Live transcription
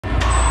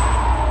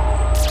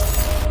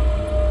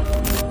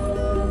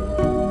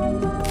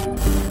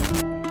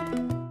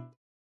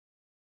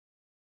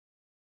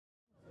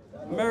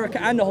America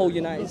and the whole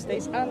United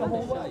States and the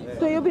whole world.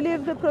 Do you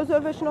believe the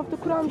preservation of the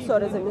Quran, sir,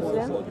 as a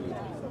Muslim?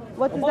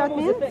 What does that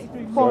mean?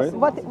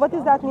 What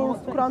does that mean,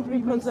 Quran to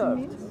be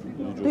preserved?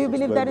 Do you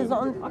believe that is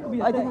on?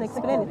 I didn't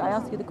explain it. I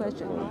asked you the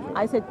question.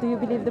 I said, do you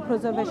believe the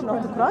preservation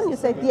of the Quran? You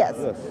said yes.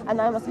 And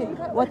I'm asking,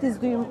 what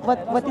it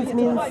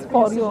means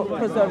for you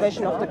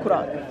preservation of the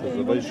Quran?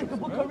 Preservation.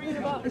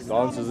 The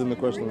answer is in the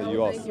question that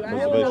you asked.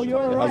 Preservation.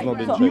 It has not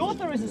been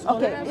changed.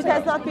 Okay, it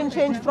has not been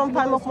changed from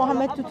time of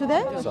Muhammad to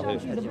today.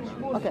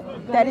 Sahih. Okay,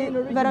 that is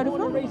where are you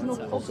from?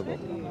 Possible.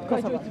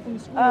 Kosovo.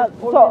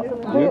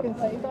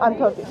 I'm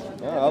Turkish.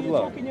 Yeah,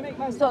 Abla.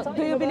 So,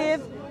 do you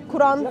believe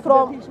Quran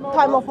from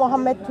time of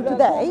Muhammad to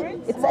today,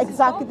 it's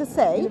exactly the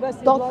same,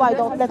 dot by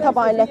dot, letter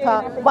by letter,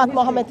 what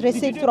Muhammad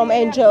received from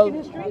angel,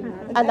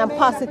 and then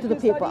pass it to the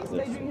people?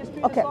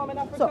 Okay,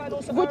 so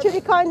would you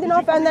be kind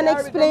enough and then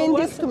explain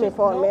this to me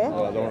for me? I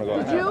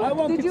don't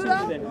want to go. Did you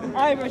know?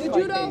 Did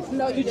you know?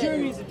 No, you the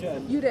jury's a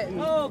judge. You didn't.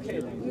 Oh,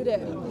 okay. You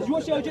didn't. Did you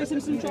watch the O.J.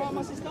 Simpson trial,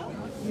 my sister?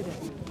 You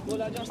didn't. All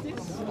that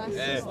justice?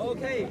 Yeah.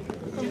 Okay.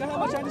 Do you know how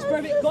much I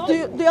describe it got? Do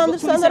you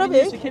understand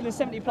Arabic? For killing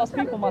 70 plus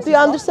people, my sister. Do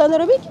you understand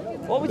Arabic?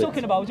 What are we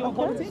talking about? Do you want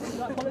politics? You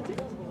like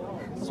politics?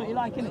 That's what you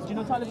like, innit? Do you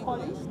know Tyler's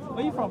party?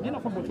 Where are you from? You're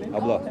not from Brooklyn.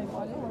 Abla.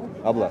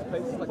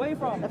 Where are you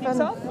from? Deep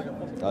South?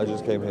 I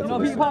just came here You to know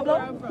listen. Pablo?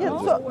 Yeah, I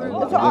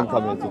didn't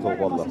come here to talk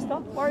Wallah.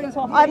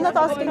 I'm not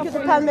asking you to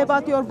tell me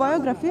about your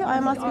biography.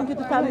 I'm asking you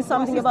to tell me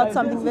something about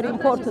something very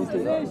important to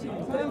you.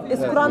 Is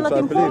Quran not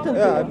important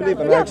to you? Yeah, I believe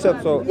and I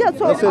accept. So Yeah,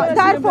 so that's it.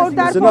 therefore,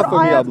 It's enough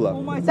for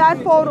me,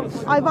 therefore,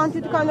 I want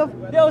you to kind of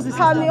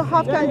tell me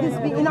how can this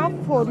be enough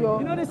for you?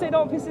 You know they say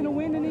don't piss in the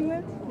wind in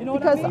England? You know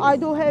what Because that means?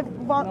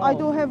 I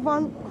do have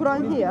one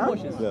Quran here,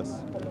 Yes.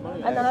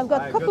 and then I've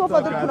got a couple of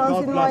other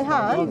Qurans in my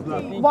hand.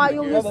 While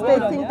you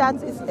stating that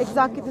it's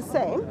exactly the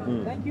same,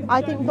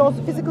 I think those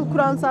physical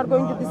Qurans are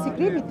going to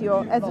disagree with you,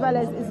 as well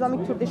as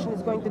Islamic tradition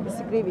is going to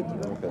disagree with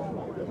you.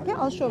 Okay,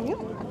 I'll show you.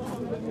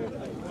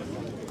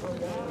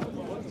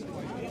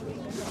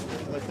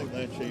 I think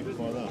they achieved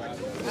quite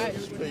that.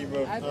 Stream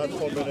of ad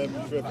hominem,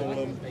 triple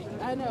them.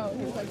 I know.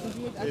 He was like, did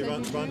you?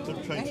 Random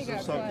changes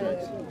of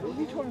subjects.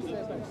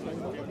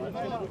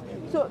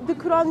 So the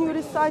Quran you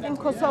recite in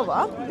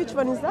Kosovo, which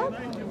one is that?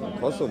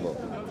 Kosovo.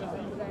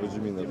 What do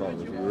you mean the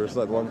language? We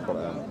recite one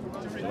Quran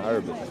in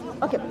Arabic.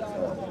 Okay.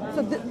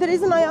 So the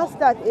reason I asked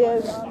that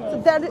is,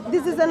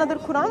 this is another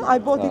Quran. I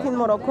bought it in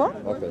Morocco.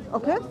 Okay.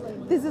 Okay.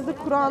 This is the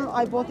Quran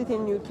I bought it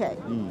in UK.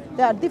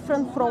 They are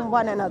different from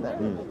one another.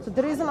 So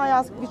the reason I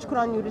asked which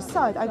Quran you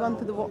recite, I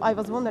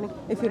was wondering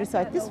if you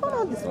recite this one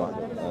or this one.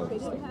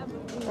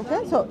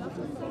 Okay. So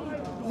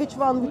which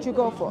one would you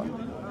go for?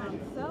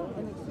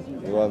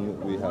 The one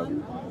we have.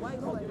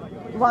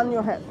 One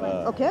you have.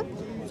 Okay.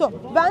 So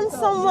when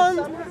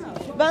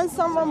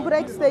someone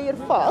breaks their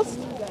fast,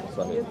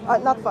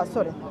 not fast,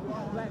 sorry.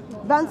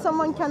 When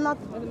someone cannot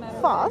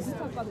fast,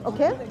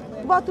 okay,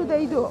 what do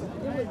they do?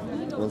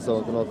 When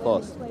someone cannot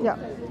fast, Yeah.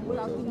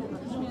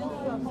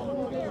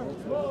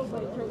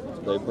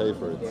 they pay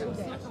for it.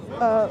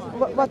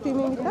 What do you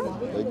mean with that?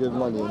 They give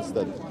money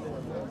instead.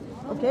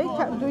 Okay.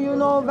 Do you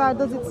know where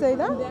does it say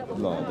that?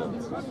 No, I don't.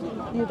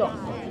 You don't.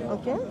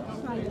 Okay.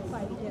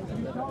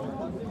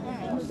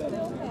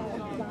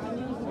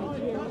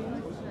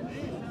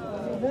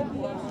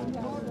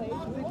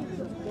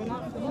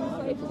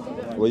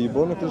 Were you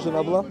born a Christian,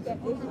 Abla?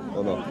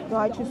 Or no? No,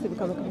 I choose to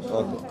become a Christian.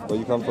 Okay. Well,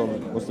 you come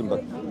from Muslim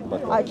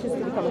background. I choose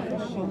to become a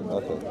Christian.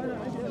 Okay.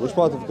 Which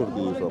part of Turkey are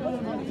you from?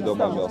 If you don't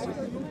mind me asking.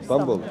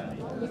 Istanbul.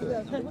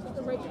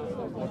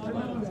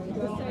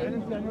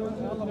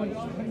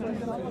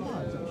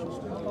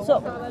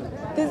 So,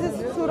 this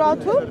is Surah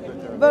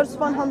 2, verse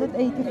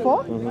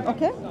 184,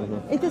 okay?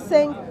 It is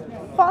saying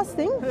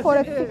fasting for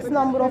a fixed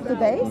number of the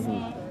days,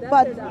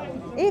 but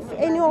if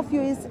any of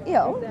you is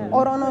ill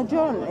or on a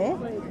journey,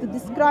 the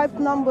described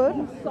number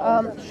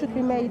should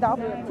be made up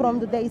from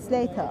the days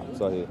later.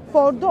 Sahih.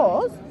 For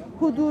those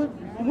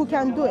who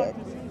can do it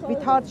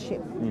with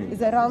hardship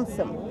is a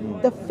ransom.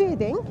 The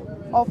feeding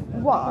of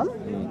one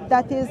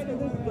that is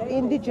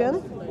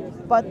indigent,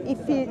 but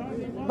he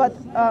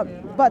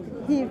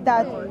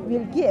that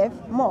will give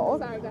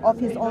more of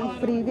his own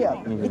free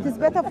will. It is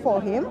better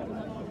for him,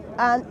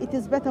 and it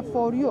is better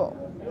for you.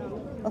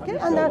 Okay,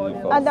 and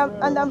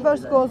then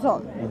verse goes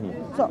on.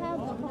 So,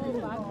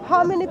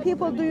 how many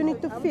people do you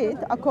need to feed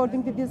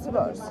according to this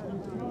verse?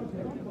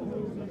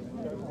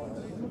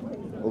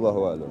 Allahu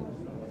Alam.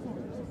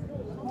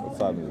 A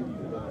family.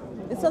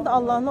 It's not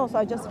Allah knows.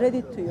 I just read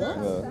it to you.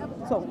 Yeah.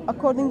 So,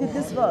 according to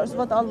this verse,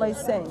 what Allah is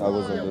saying. I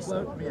wasn't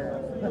listening.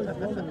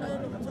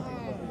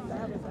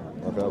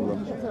 Okay, Allah.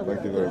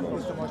 Thank you very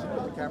much.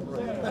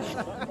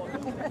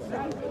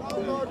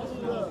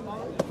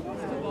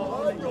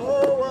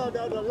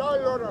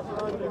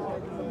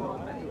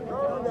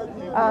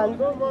 And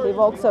he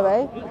walks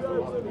away.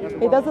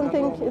 He doesn't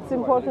think it's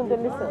important to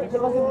listen. He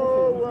wasn't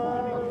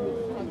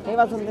listening. He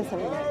wasn't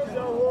listening.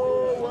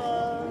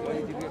 Why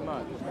did you get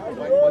mad?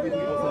 Why did you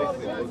go to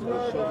listen? Was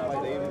it shocked by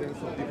the evidence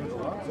of different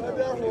Qur'an? Or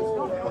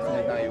was it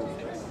denial?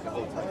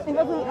 He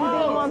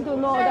didn't want to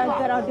know that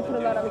there are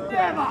different Arabic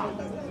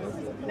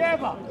Qurans.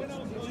 Never.